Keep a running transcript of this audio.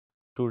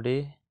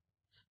today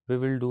we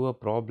will do a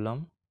problem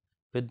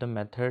with the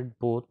method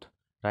both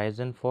rise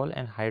and fall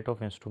and height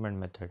of instrument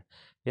method.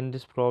 In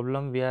this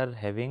problem we are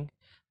having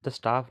the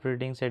staff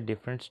readings at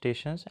different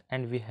stations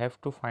and we have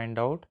to find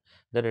out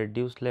the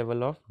reduced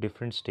level of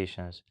different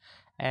stations.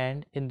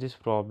 And in this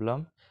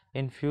problem,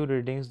 in few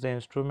readings the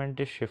instrument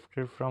is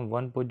shifted from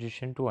one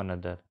position to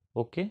another.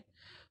 Okay,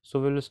 so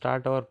we will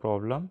start our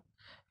problem.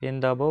 In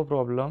the above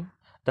problem,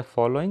 the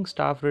following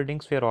staff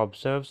readings were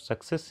observed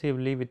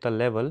successively with a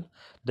level.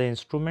 The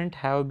instrument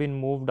have been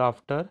moved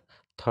after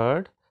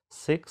third,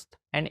 sixth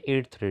and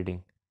eighth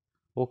reading.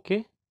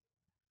 Okay,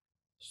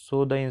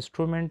 so the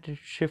instrument is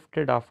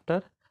shifted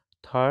after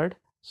third,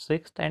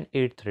 sixth and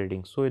eighth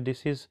reading. So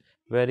this is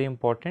very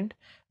important.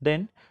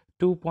 Then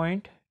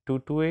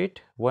 2.228,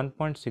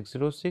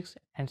 1.606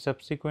 and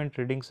subsequent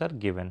readings are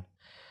given.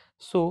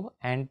 So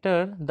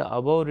enter the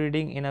above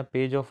reading in a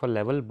page of a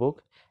level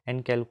book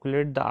and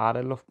calculate the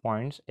RL of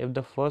points if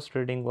the first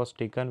reading was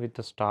taken with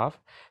the staff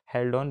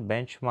held on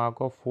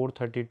benchmark of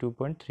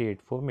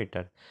 432.384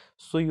 meter.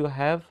 So you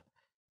have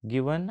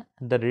given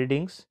the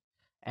readings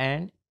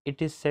and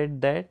it is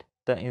said that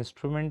the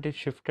instrument is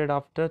shifted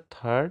after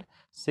third,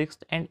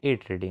 sixth and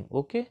eighth reading.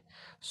 Okay,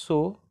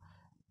 so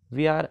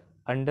we are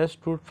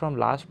understood from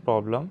last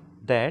problem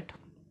that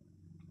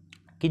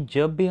कि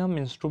जब भी हम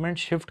instrument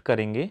shift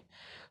करेंगे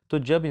तो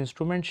जब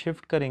instrument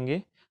shift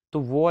करेंगे तो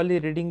वो वाली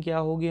रीडिंग क्या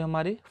होगी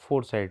हमारी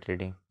फोर साइड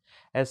रीडिंग।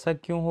 ऐसा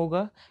क्यों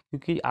होगा?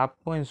 क्योंकि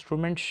आपको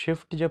इंस्ट्रूमेंट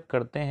शिफ्ट जब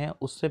करते हैं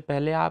उससे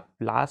पहले आप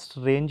लास्ट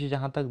रेंज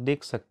जहाँ तक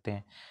देख सकते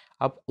हैं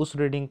आप उस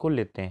रीडिंग को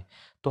लेते हैं।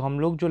 तो हम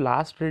लोग जो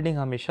लास्ट रीडिंग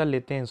हमेशा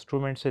लेते हैं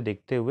इंस्ट्रूमेंट से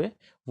देखते हुए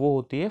वो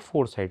होती है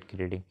फोर साइड की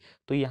रीडिंग।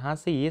 तो यहाँ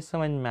से ये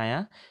समझ में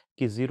आया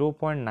कि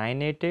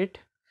 0.988,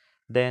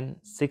 देन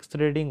सिक्स्थ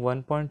रीडिंग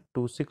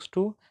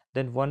 1.262,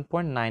 देन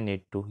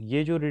 1.982।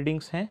 ये जो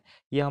रीडिंग्स हैं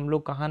ये हम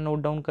लोग कहाँ नोट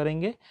डाउन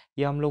करेंगे?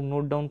 ये हम लोग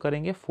नोट डाउन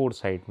करेंगे फोर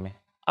साइड में।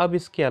 अब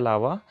इसके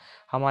अलावा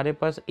हमारे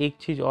पास एक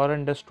चीज़ और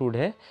अंडरस्टूड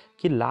है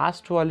कि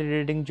लास्ट वाली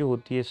रीडिंग जो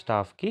होती है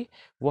स्टाफ की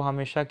वो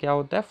हमेशा क्या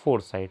होता है?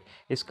 Four side.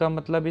 इसका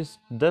मतलब इस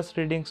 10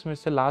 रीडिंग्स में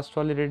से लास्ट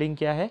वाली रीडिंग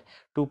क्या है?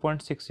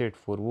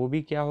 2.684। वो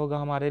भी क्या होगा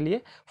हमारे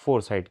लिए?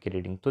 फोर साइड की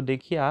रीडिंग। तो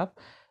देखिए आप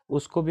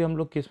उसको भी हम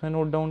लोग किस में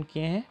नोट डाउन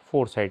किए हैं?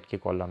 फोर साइड के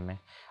कॉलम में।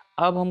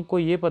 अब हमको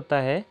ये पता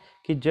है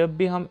कि जब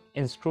भी हम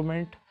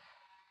इंस्ट्रूमेंट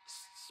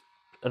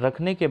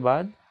रखने के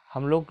बाद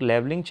हम लोग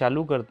लेवलिंग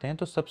चालू करते हैं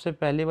तो सबसे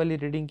पहले वाली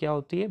रीडिंग क्या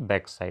होती है?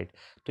 Back side.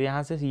 तो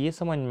यहाँ से ये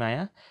समझ में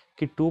आया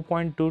कि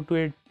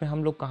 2.228 में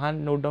हम लोग कहाँ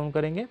नोट डाउन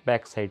करेंगे?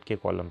 बैक साइड के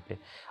कॉलम पे।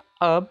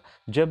 अब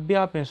जब भी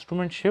आप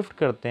इंस्ट्रूमेंट शिफ्ट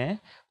करते हैं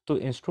तो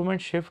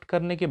इंस्ट्रूमेंट शिफ्ट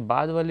करने के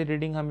बाद वाली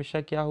रीडिंग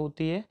हमेशा क्या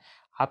होती है?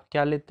 आप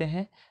क्या लेते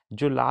हैं?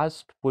 जो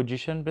लास्ट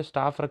पोजीशन पे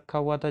स्टाफ रखा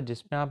हुआ था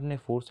जिसमें आपने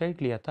फोर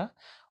साइड लिया था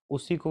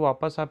उसी को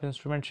वापस आप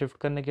इंस्ट्रूमेंट शिफ्ट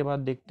करने के बाद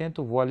देखते हैं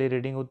तो वो वाली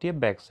रीडिंग होती है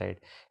बैक साइड।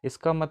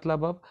 इसका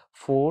मतलब अब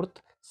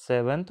फोर्थ,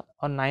 सेवन्थ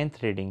और नाइन्थ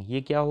रीडिंग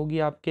ये क्या होगी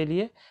आपके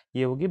लिए?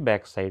 ये होगी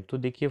बैक साइड। तो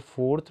देखिए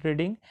fourth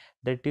reading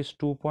that is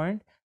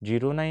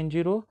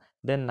 2.090,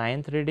 then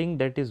ninth reading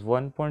that is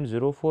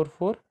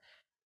 1.044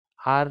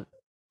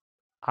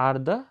 are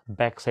the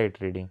back side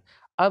reading.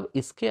 अब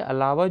इसके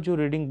अलावा जो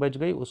रीडिंग बच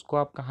गई उसको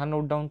आप कहाँ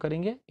नोट डाउन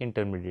करेंगे?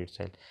 Intermediate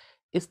side.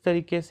 इस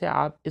तरीके से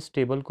आप इस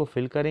टेबल को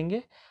फिल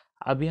करेंगे।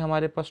 अभी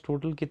हमारे पास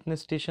टोटल कितने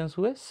स्टेशंस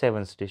हुए?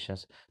 7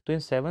 स्टेशंस। तो इन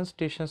 7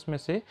 स्टेशंस में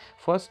से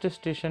फर्स्ट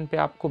स्टेशन पे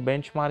आपको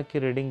बेंचमार्क की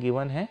रीडिंग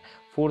गिवन है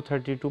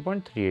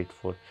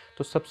 432.384।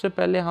 तो सबसे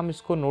पहले हम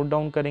इसको नोट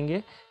डाउन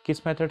करेंगे।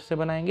 किस मेथड से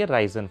बनाएंगे?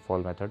 Rise and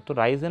fall method. तो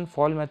राइज एंड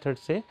फॉल मेथड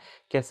से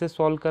कैसे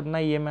सॉल्व करना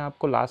है ये मैं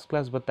आपको लास्ट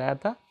क्लास बताया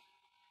था।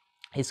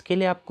 इसके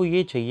लिए आपको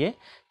ये चाहिए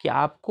कि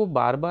आपको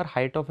बार बार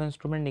हाइट ऑफ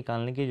इंस्ट्रूमेंट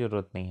निकालने की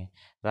ज़रूरत नहीं है।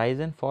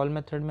 राइज एंड फॉल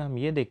मेथड में हम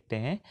ये देखते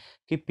हैं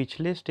कि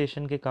पिछले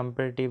स्टेशन के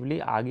कंपैरेटिवली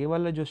आगे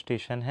वाला जो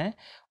स्टेशन है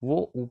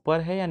वो ऊपर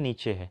है या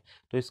नीचे है।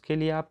 तो इसके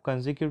लिए आप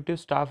कंसेक्यूटिव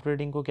स्टाफ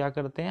रीडिंग को क्या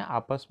करते हैं?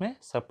 आपस में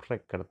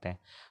सब्ट्रैक्ट करते हैं।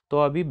 तो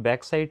अभी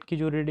बैक साइड की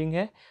जो रीडिंग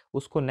है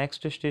उसको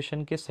नेक्स्ट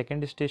स्टेशन के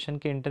सेकेंड स्टेशन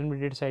के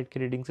इंटरमीडिएट साइड की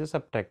रीडिंग से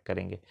सब्ट्रैक्ट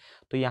करेंगे।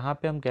 तो यहाँ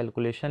पे हम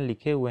कैलकुलेशन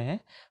लिखे हुए हैं।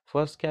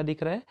 फर्स्ट क्या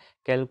दिख रहा है?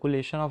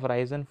 Calculation of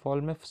rise and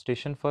fall में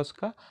स्टेशन फर्स्ट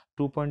का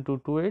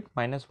 2.228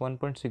 माइनस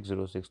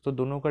 1.606। तो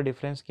दोनों का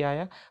डिफरेंस क्या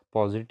आया?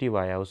 पॉजिटिव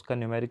आया। उसका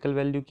न्यूमेरिकल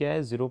वैल्यू क्या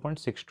है?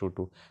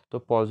 0.622। तो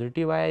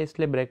पॉजिटिव आया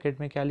इसलिए ब्रैकेट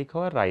में क्या लिखा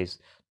हुआ? राइज।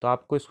 तो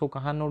आपको इसको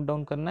कहाँ नोट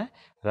डाउन करना है?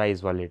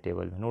 राइज वाले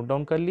टेबल में नोट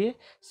डाउन कर लिए।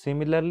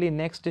 सिमिलरली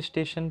नेक्स्ट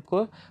स्टेशन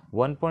को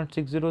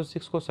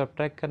 1.606 को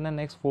सब्ट्रैक्ट करना है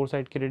नेक्स्ट फोर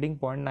साइड की रीडिंग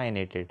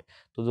 0.988।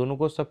 तो दोनों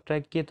को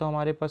सब्ट्रैक्ट किए तो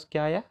हमारे पास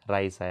क्या आया?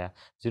 राइज आया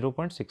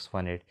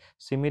 0.618।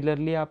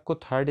 सिमिलरली आपको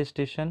थर्ड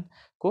स्टेशन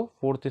को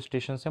फोर्थ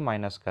स्टेशन से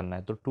माइनस करना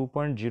है। तो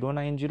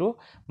 2.090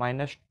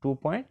 माइनस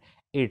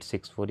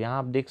 2.864। यहाँ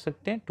आप देख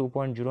सकते हैं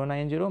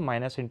 2.090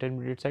 माइनस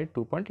इंटरमीडिएट साइड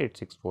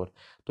 2.864।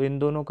 तो इन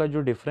दोनों का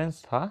जो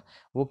डिफरेंस था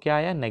वो क्या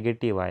आया?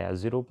 नेगेटिव आया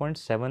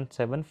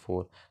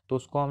 0.774। तो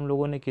उसको हम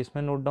लोगों ने किस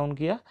में नोट डाउन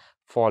किया?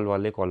 फॉल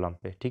वाले कॉलम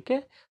पे। ठीक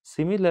है।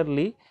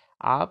 सिमिलरली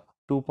आप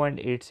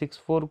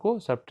 2.864 को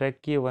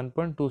सब्ट्रैक्ट किए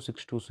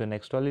 1.262 से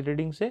नेक्स्ट वाली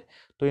रीडिंग से।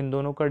 तो इन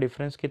दोनों का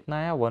डिफरेंस कितना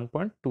आया?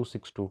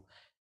 1.262।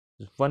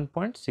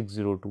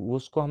 1.602,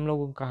 उसको हम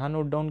लोग कहाँ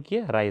नोट डाउन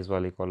किया, राइज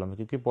वाले कॉलम में,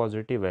 क्योंकि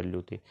पॉजिटिव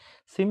वैल्यू थी।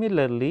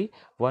 सिमिलरली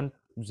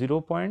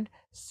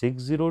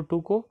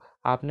 0.602 को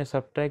आपने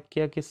सब्ट्रैक्ट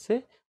किया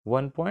किससे,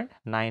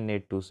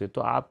 1.982 से,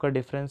 तो आपका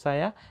डिफरेंस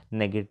आया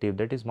नेगेटिव,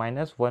 दैट इज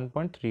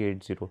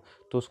 -1.380।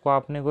 तो उसको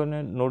आपने को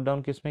नोट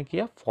डाउन किस में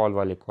किया, फॉल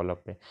वाले कॉलम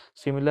पे।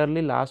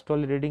 सिमिलरली लास्ट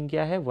वाली रीडिंग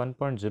क्या है,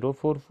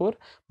 1.044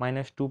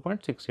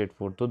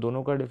 -2.684, तो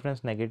दोनों का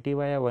डिफरेंस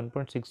नेगेटिव आया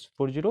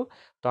 1.640,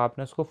 तो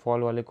आपने उसको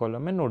फॉल वाले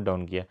कॉलम में नोट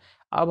डाउन किया।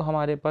 अब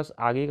हमारे पास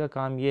आगे का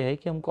काम ये है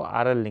कि हमको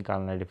आरएल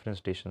निकालना है डिफरेंट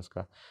स्टेशंस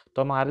का।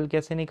 तो हम आरएल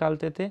कैसे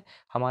निकालते थे,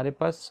 हमारे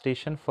पास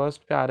स्टेशन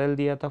फर्स्ट पे आरएल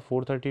दिया था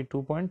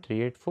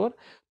 432.384,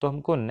 तो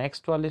हमको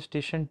नेक्स्ट वाले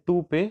स्टेशन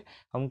 2 पे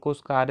हमको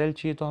उसका आरएल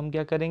चाहिए, तो हम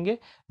क्या करेंगे,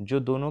 जो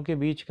दोनों के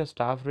बीच का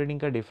स्टाफ रीडिंग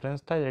का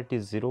डिफरेंस था दैट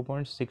इज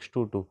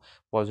 0.622,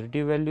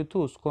 पॉजिटिव वैल्यू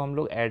तो उसको हम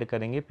लोग ऐड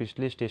करेंगे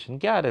पिछले स्टेशन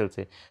के आरएल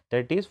से,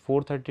 दैट इज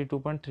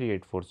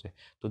 432.384 से।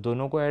 तो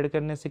दोनों को ऐड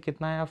करने से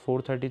कितना आया,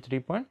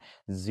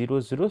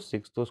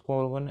 433.006, तो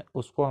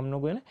उसको हम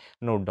लोगों ने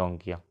नोट डाउन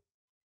किया।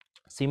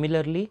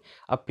 सिमिलरली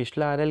अब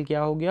पिछला आरएल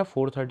क्या हो गया,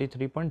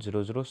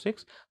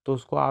 433.006, तो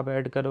उसको आप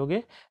ऐड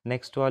करोगे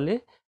नेक्स्ट वाले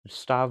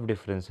स्टाफ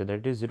डिफरेंस है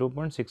दैट इज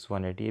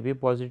 0.618, ये भी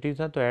पॉजिटिव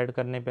था तो ऐड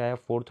करने पे आया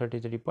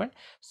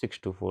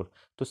 433.624।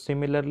 तो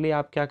सिमिलरली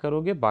आप क्या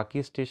करोगे,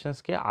 बाकी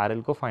स्टेशंस के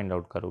आरएल को फाइंड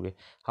आउट करोगे।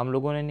 हम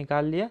लोगों ने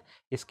निकाल लिया।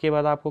 इसके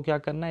बाद आपको क्या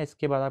करना है,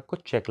 इसके बाद आपको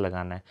चेक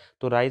लगाना है।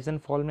 तो राइज एंड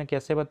फॉल में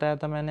कैसे बताया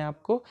था मैंने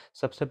आपको,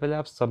 सबसे पहले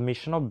आप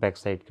सबमिशन ऑफ बैक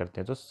साइड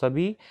करते हैं, तो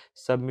सभी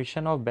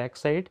सबमिशन ऑफ बैक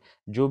साइड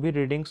जो भी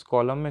रीडिंग्स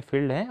कॉलम में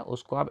फिल्ड है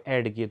उसको आप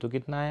ऐड किए, तो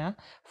कितना आया,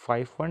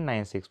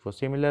 5.964।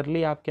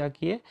 सिमिलरली आप क्या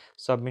किए,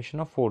 सबमिशन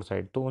ऑफ फोर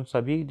साइड, तो उन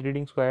सभी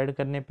रीडिंग्स को ऐड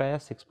करने पे आया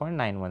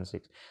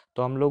 6.916।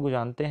 तो हम लोग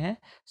जानते हैं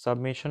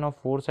submission of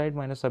four side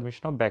minus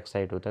submission of back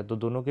side होता है, तो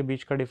दोनों के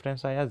बीच का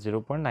डिफरेंस आया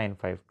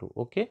 0.952,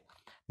 ओके,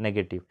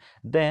 नेगेटिव।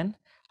 देन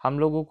हम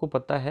लोगों को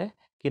पता है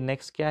कि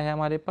नेक्स्ट क्या है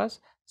हमारे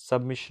पास,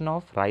 सबमिशन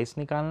ऑफ राइस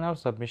निकालना है और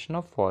सबमिशन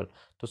ऑफ फॉल।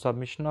 तो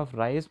submission of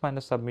rice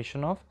minus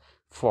submission of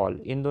fall,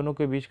 इन दोनों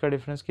के बीच का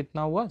डिफरेंस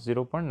कितना हुआ,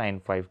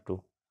 0.952,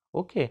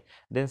 okay.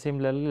 Then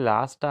similarly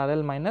last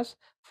RL minus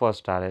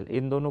first RL,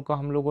 इन दोनों का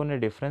हम लोगों ने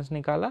डिफरेंस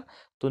निकाला,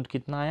 तो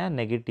कितना आया,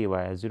 नेगेटिव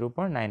आया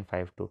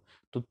 0.952।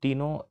 तो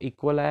तीनों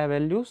इक्वल आया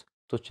वैल्यूज,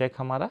 तो चेक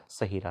हमारा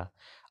सही रहा।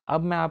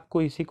 अब मैं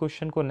आपको इसी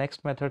क्वेश्चन को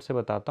नेक्स्ट मेथड से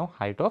बताता हूँ,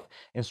 height of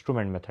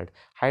instrument method.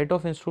 Height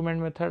of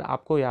instrument method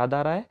आपको याद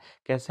आ रहा है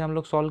कैसे हम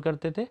लोग सॉल्व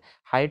करते थे।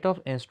 Height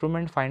of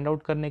instrument find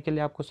out करने के लिए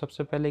आपको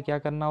सबसे पहले क्या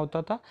करना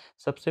होता था,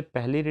 सबसे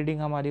पहली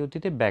रीडिंग हमारी होती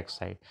थी बैक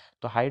साइड।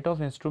 तो height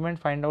of instrument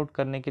find out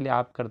करने के लिए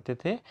आप करते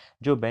थे,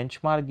 जो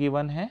बेंचमार्क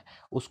गिवन है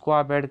उसको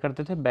आप ऐड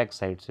करते थे बैक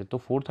साइड से।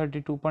 तो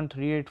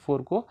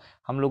 432.384 को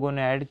हम लोगों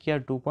ने ऐड किया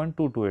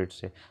 2.228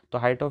 से, तो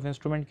हाइट ऑफ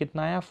इंस्ट्रूमेंट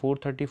कितना आया,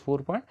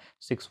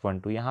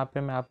 434.612। यहाँ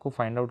पे मैं आपको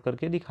फाइंड आउट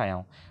करके दिखाया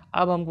हूँ।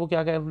 अब हमको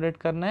क्या कैलकुलेट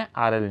करना है,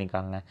 आरएल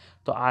निकालना है।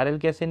 तो आरएल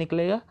कैसे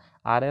निकलेगा,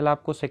 आरएल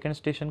आपको सेकंड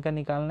स्टेशन का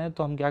निकालना है,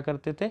 तो हम क्या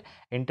करते थे,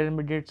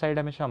 इंटरमीडिएट साइड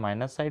हमेशा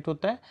माइनस साइड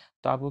होता है,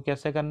 तो आपको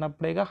कैसे करना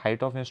पड़ेगा,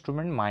 हाइट ऑफ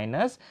इंस्ट्रूमेंट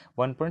माइनस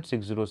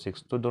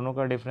 1.606, तो दोनों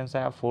का डिफरेंस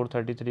आया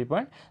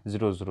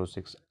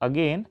 433.006।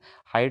 Again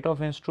height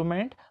of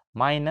instrument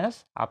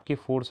minus आपकी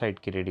फोर साइड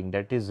की रीडिंग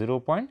दैट इज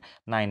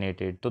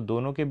 0.988, तो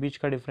दोनों के बीच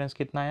का डिफरेंस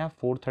कितना आया,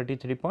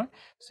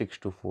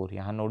 433.624,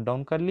 यहाँ नोट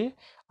डाउन कर लिए।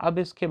 अब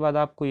इसके बाद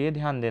आपको ये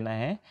ध्यान देना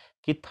है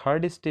कि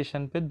थर्ड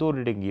स्टेशन पे दो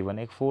रीडिंग गिवन,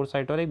 एक फोर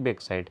साइड और एक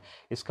बैक साइड,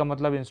 इसका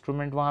मतलब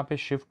इंस्ट्रूमेंट वहाँ पे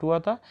शिफ्ट हुआ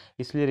था,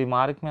 इसलिए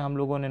रिमार्क में हम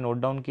लोगों ने नोट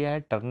डाउन किया है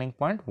टर्निंग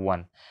पॉइंट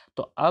 1।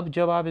 तो अब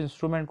जब आप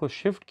इंस्ट्रूमेंट को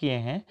शिफ्ट किए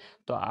हैं,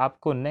 तो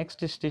आपको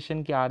नेक्स्ट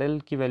स्टेशन की आरएल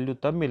की वैल्यू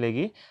तब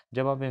मिलेगी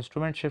जब आप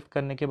इंस्ट्रूमेंट शिफ्ट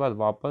करने के बाद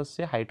वापस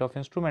से height of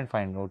instrument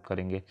find out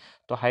करेंगे।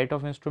 तो हाइट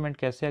ऑफ इंस्ट्रूमेंट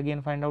कैसे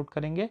अगेन फाइंड आउट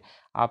करेंगे,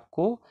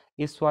 आपको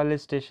इस वाले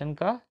स्टेशन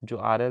का जो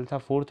आरएल था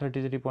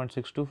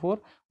 433.624,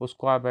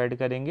 उसको आप ऐड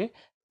करेंगे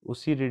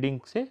उसी रीडिंग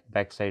से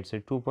बैक साइड से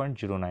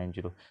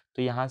 2.090,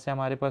 तो यहाँ से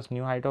हमारे पास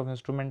न्यू हाइट ऑफ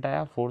इंस्ट्रूमेंट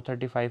आया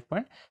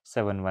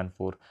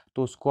 435.714।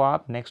 तो उसको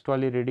आप नेक्स्ट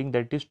वाली रीडिंग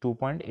दैट इज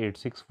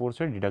 2.864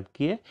 से डिडक्ट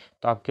किए,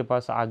 तो आपके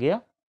पास आ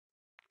गया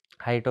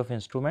हाइट ऑफ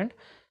इंस्ट्रूमेंट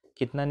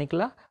कितना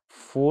निकला,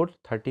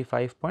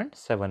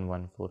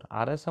 435.714।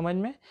 आ रहा है समझ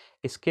में।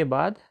 इसके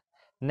बाद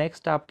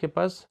नेक्स्ट आपके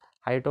पास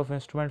हाइट ऑफ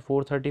इंस्ट्रूमेंट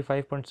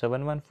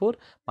 435.714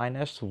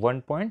 माइनस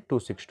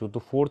 1.262, तो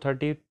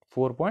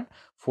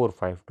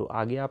 434.452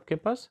 आ गया आपके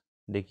पास,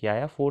 देखिए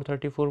आया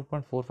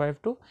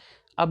 434.452।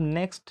 अब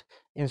नेक्स्ट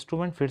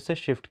इंस्ट्रूमेंट फिर से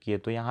शिफ्ट किए,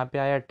 तो यहाँ पे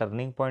आया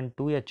टर्निंग पॉइंट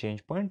 2 या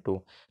चेंज पॉइंट 2।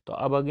 तो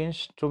अब अगेन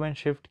इंस्ट्रूमेंट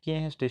शिफ्ट किए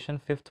हैं स्टेशन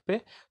फिफ्थ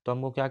पे, तो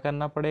हमको क्या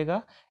करना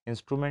पड़ेगा,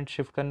 इंस्ट्रूमेंट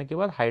शिफ्ट करने के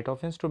बाद हाइट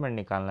ऑफ इंस्ट्रूमेंट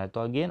निकालना है।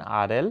 तो अगेन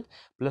आर एल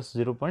प्लस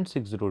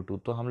 0.602,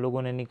 तो हम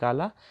लोगों ने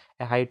निकाला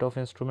हाइट ऑफ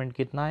इंस्ट्रूमेंट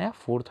कितना आया,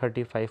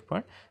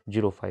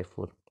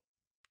 435.054।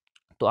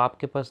 तो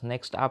आपके पास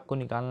नेक्स्ट आपको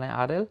निकालना है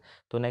आर एल,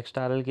 तो नेक्स्ट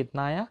आर एल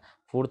कितना आया,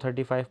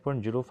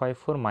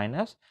 435.054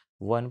 माइनस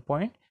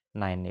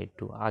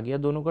 982 आ गया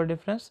दोनों का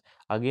डिफरेंस।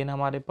 अगेन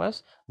हमारे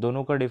पास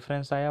दोनों का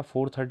डिफरेंस आया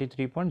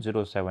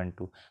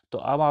 433.072। तो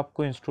अब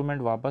आपको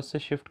इंस्ट्रूमेंट वापस से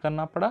शिफ्ट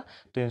करना पड़ा,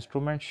 तो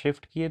इंस्ट्रूमेंट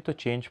शिफ्ट किए तो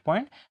चेंज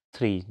पॉइंट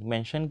 3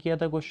 मेंशन किया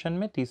था क्वेश्चन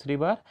में, तीसरी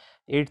बार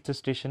 8th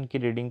स्टेशन की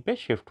रीडिंग पे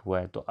शिफ्ट हुआ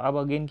है। तो अब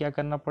अगेन क्या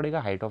करना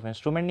पड़ेगा, हाइट ऑफ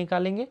इंस्ट्रूमेंट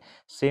निकालेंगे।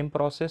 सेम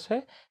प्रोसेस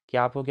है कि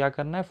आपको क्या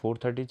करना है,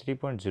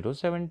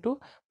 433.072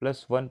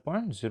 प्लस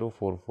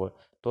 1.044,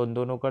 तो उन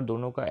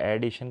दोनों का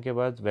एडिशन के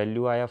बाद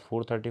वैल्यू आया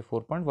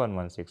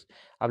 434.116।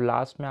 अब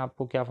लास्ट में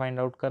आपको क्या फाइंड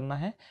आउट करना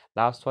है,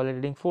 लास्ट वाली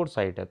रीडिंग 4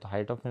 साइड है तो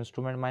height of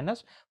instrument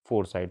minus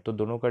 4 side, तो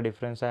दोनों का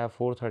डिफरेंस आया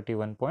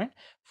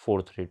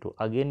 431.432।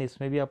 अगेन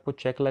इसमें भी आपको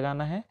चेक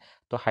लगाना है।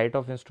 तो हाइट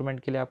ऑफ इंस्ट्रूमेंट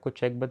के लिए आपको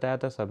चेक बताया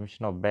था,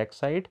 सबमिशन ऑफ बैक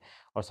साइड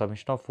और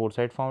submission of four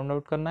side found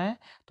out करना है।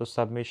 तो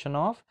submission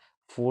of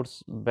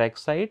force back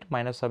side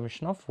minus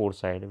submission of four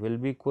side will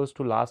be equals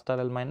to last R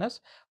L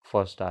minus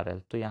first R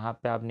L. तो यहाँ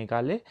पे आप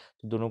निकाले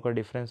तो दोनों का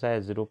डिफरेंस आया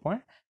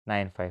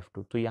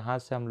 0.952। तो यहाँ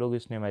से हम लोग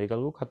इस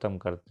न्यूमेरिकल को ख़त्म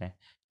करते हैं।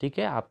 ठीक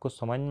है, आपको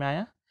समझ में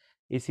आया।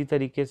 इसी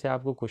तरीके से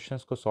आपको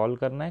क्वेश्चंस को सॉल्व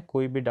करना है।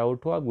 कोई भी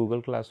डाउट हो आप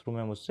गूगल क्लासरूम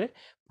में मुझसे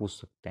पूछ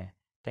सकते हैं।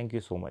 Thank you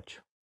so much.